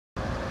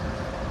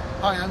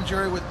Hi, I'm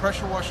Jerry with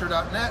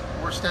PressureWasher.net.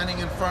 We're standing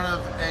in front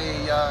of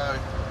a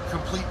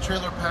complete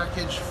trailer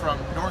package from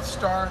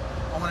NorthStar.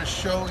 I want to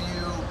show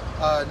you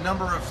a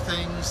number of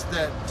things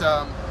that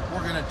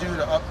we're going to do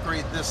to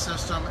upgrade this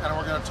system, and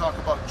we're going to talk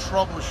about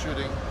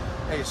troubleshooting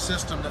a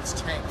system that's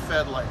tank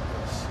fed like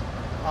this.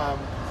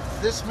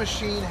 This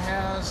machine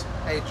has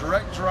a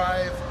direct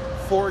drive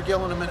 4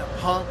 gallon a minute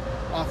pump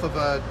off of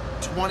a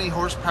 20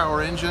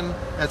 horsepower engine.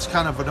 That's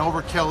kind of an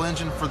overkill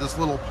engine for this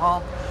little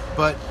pump,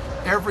 but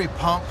every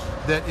pump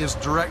that is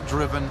direct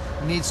driven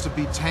needs to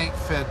be tank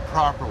fed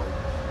properly.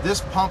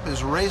 This pump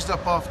is raised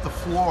up off the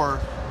floor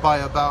by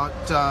about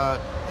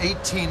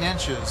 18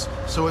 inches,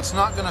 so it's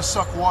not going to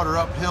suck water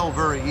uphill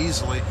very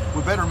easily.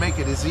 We better make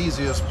it as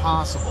easy as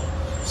possible.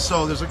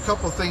 So there's a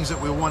couple of things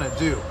that we want to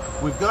do.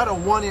 We've got a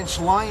 1-inch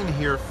line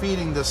here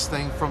feeding this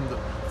thing from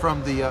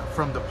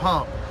the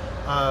pump,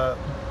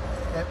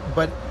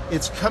 but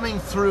it's coming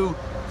through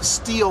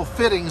steel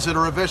fittings that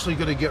are eventually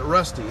going to get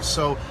rusty.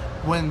 So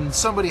when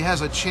somebody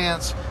has a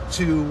chance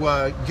to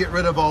get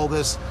rid of all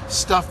this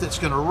stuff that's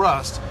going to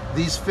rust,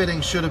 these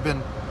fittings should have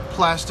been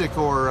plastic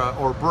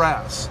or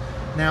brass.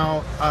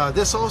 Now,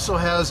 this also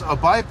has a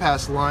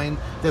bypass line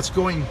that's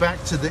going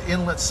back to the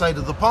inlet side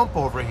of the pump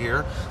over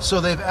here,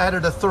 so they've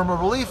added a thermal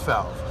relief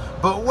valve.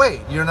 But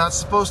wait, you're not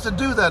supposed to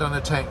do that on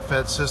a tank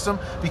fed system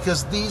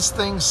because these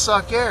things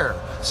suck air.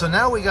 So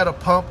now we got a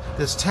pump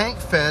that's tank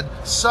fed,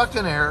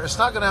 sucking air. It's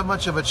not going to have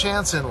much of a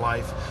chance in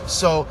life.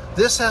 So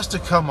this has to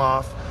come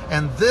off,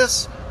 and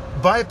this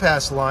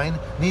bypass line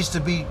needs to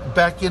be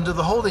back into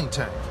the holding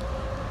tank.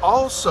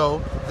 Also,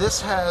 this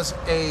has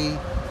a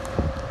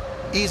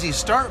easy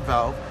start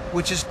valve,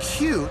 which is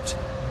cute,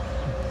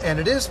 and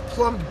it is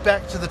plumbed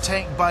back to the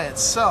tank by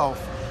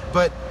itself,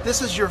 but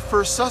this is your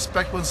first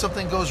suspect when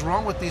something goes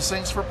wrong with these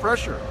things for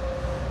pressure.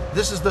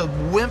 This is the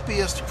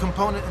wimpiest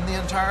component in the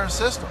entire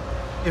system.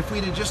 If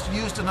we'd have just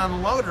used an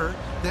unloader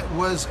that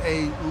was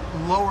a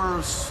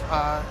lower,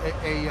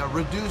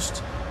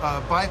 reduced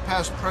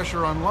bypass pressure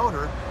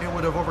unloader, it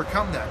would have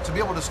overcome that. To be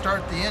able to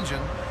start the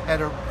engine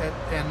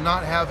and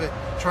not have it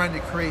trying to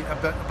create a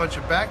bunch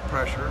of back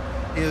pressure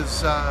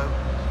is,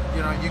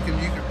 you can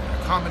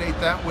accommodate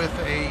that with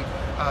a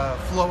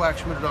flow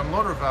actuated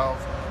unloader valve,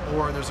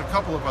 or there's a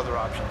couple of other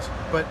options.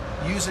 But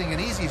using an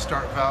easy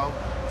start valve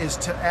is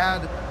to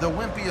add the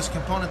wimpiest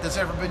component that's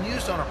ever been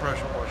used on a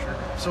pressure washer,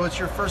 so it's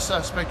your first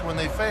suspect when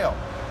they fail.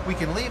 We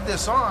can leave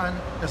this on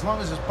as long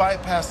as it's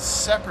bypassed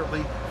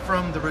separately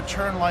from the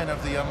return line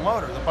of the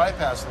unloader, the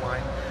bypass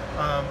line.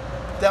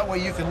 That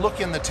way you can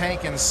look in the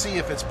tank and see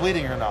if it's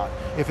bleeding or not.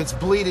 If it's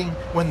bleeding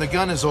when the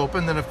gun is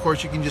open, then of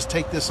course you can just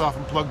take this off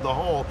and plug the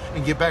hole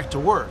and get back to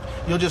work.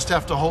 You'll just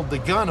have to hold the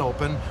gun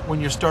open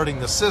when you're starting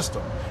the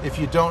system if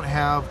you don't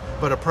have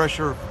but a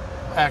pressure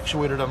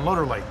actuated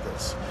unloader like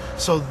this.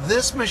 So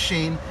this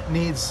machine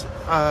needs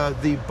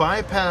the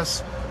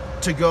bypass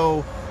to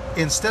go,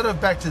 instead of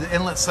back to the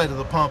inlet side of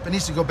the pump, it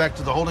needs to go back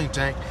to the holding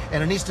tank,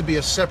 and it needs to be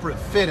a separate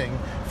fitting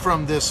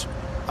from this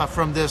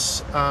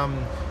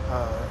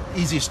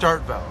easy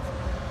start valve.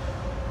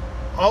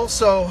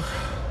 Also,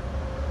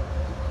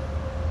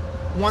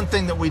 one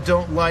thing that we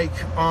don't like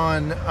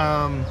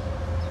on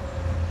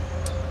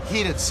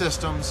heated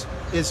systems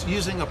is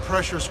using a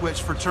pressure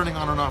switch for turning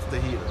on and off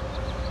the heater.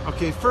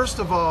 Okay, first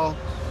of all,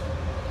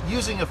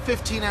 using a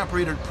 15 amp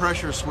rated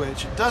pressure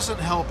switch doesn't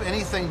help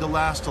anything to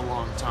last a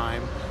long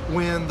time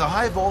when the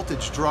high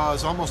voltage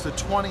draws almost a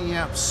 20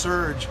 amp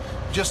surge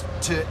just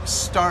to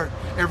start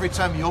every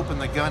time you open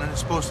the gun, and it's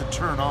supposed to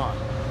turn on.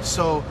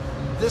 So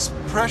this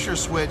pressure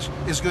switch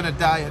is going to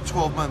die at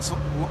 12 months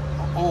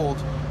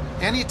old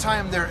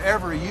anytime they're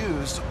ever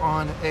used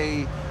on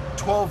a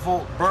 12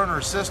 volt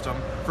burner system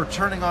for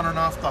turning on and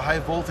off the high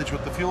voltage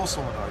with the fuel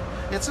solenoid.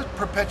 It's a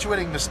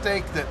perpetuating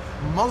mistake that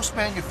most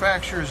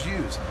manufacturers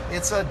use.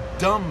 It's a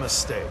dumb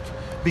mistake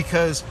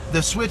because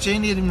the switch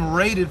ain't even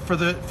rated for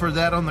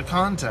that on the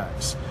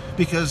contacts,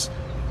 because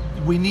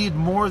we need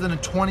more than a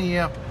 20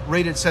 amp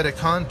rated set of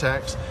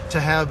contacts to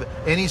have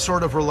any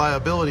sort of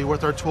reliability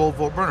with our 12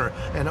 volt burner.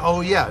 And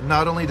oh yeah,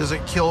 not only does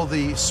it kill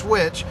the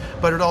switch,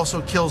 but it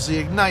also kills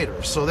the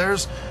igniter. So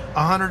there's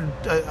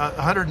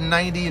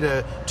 190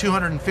 to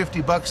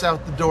 250 bucks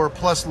out the door,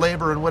 plus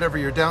labor and whatever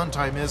your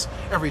downtime is,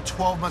 every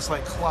 12 months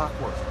like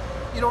clockwork.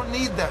 You don't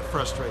need that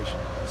frustration.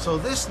 So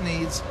this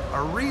needs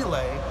a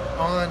relay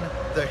on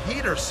the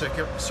heater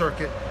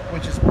circuit,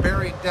 which is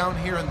buried down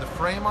here in the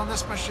frame on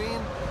this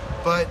machine,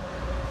 but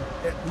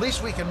at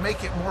least we can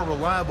make it more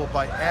reliable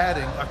by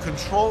adding a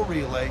control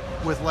relay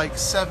with like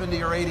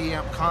 70 or 80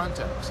 amp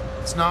contacts.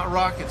 It's not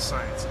rocket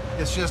science.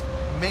 It's just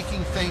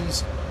making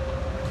things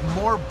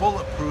more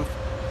bulletproof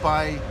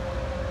by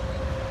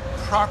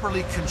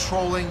properly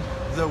controlling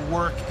the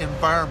work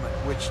environment,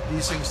 which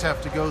these things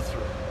have to go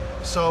through.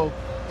 So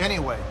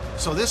anyway,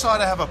 so this ought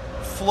to have a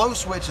flow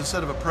switch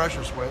instead of a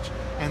pressure switch,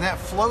 and that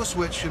flow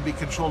switch should be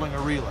controlling a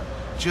relay.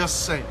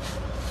 Just saying.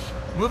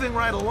 Moving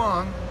right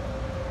along,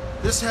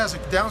 this has a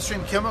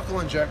downstream chemical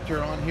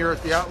injector on here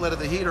at the outlet of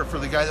the heater for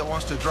the guy that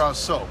wants to draw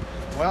soap.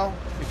 Well,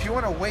 if you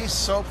want to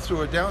waste soap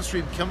through a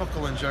downstream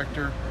chemical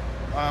injector,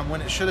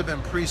 when it should have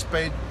been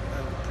pre-sprayed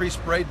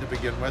to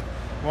begin with.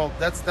 Well,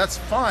 that's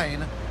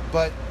fine,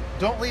 but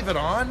don't leave it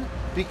on,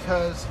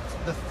 because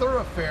the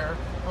thoroughfare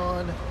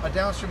on a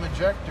downstream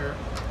injector,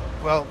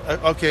 well,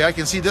 okay, I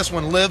can see this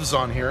one lives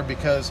on here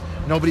because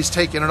nobody's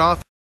taken it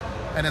off,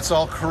 and it's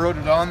all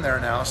corroded on there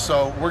now.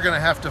 So we're going to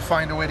have to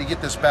find a way to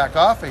get this back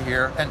off of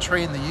here and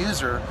train the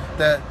user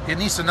that it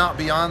needs to not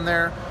be on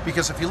there,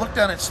 because if you look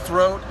down its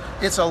throat,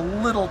 it's a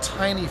little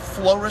tiny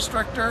flow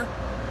restrictor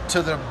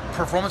to the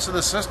performance of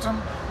the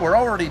system. We're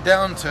already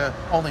down to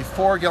only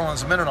 4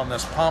 gallons a minute on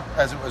this pump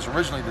as it was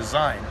originally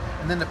designed.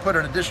 And then to put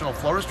an additional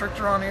flow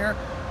restrictor on here,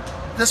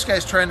 this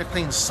guy's trying to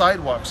clean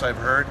sidewalks, I've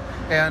heard,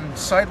 and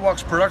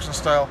sidewalks production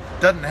style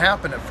doesn't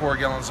happen at 4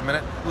 gallons a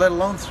minute, let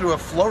alone through a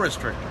flow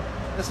restrictor.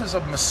 This is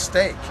a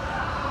mistake,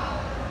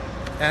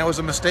 and it was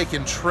a mistake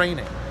in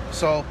training.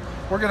 So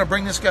we're going to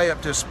bring this guy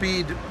up to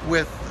speed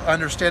with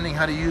understanding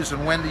how to use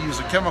and when to use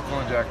a chemical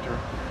injector,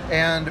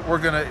 and we're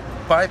going to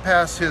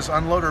bypass his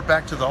unloader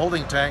back to the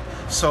holding tank,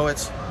 so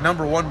it's,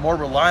 number one, more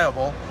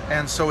reliable,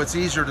 and so it's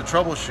easier to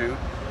troubleshoot,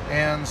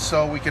 and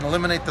so we can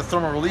eliminate the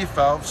thermal relief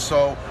valve,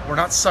 so we're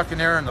not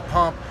sucking air in the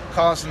pump,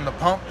 causing the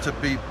pump to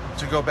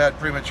go bad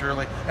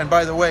prematurely. And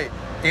by the way,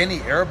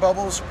 any air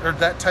bubbles or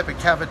that type of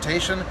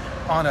cavitation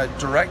on a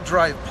direct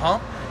drive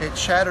pump, it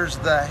shatters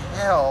the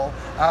hell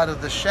out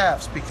of the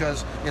shafts,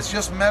 because it's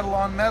just metal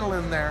on metal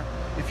in there.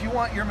 If you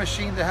want your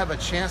machine to have a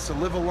chance to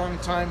live a long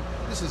time,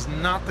 this is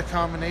not the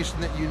combination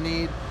that you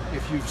need.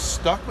 If you've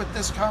stuck with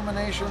this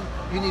combination,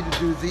 you need to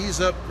do these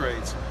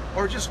upgrades,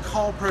 or just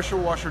call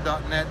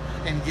pressurewasher.net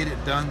and get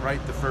it done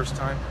right the first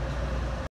time.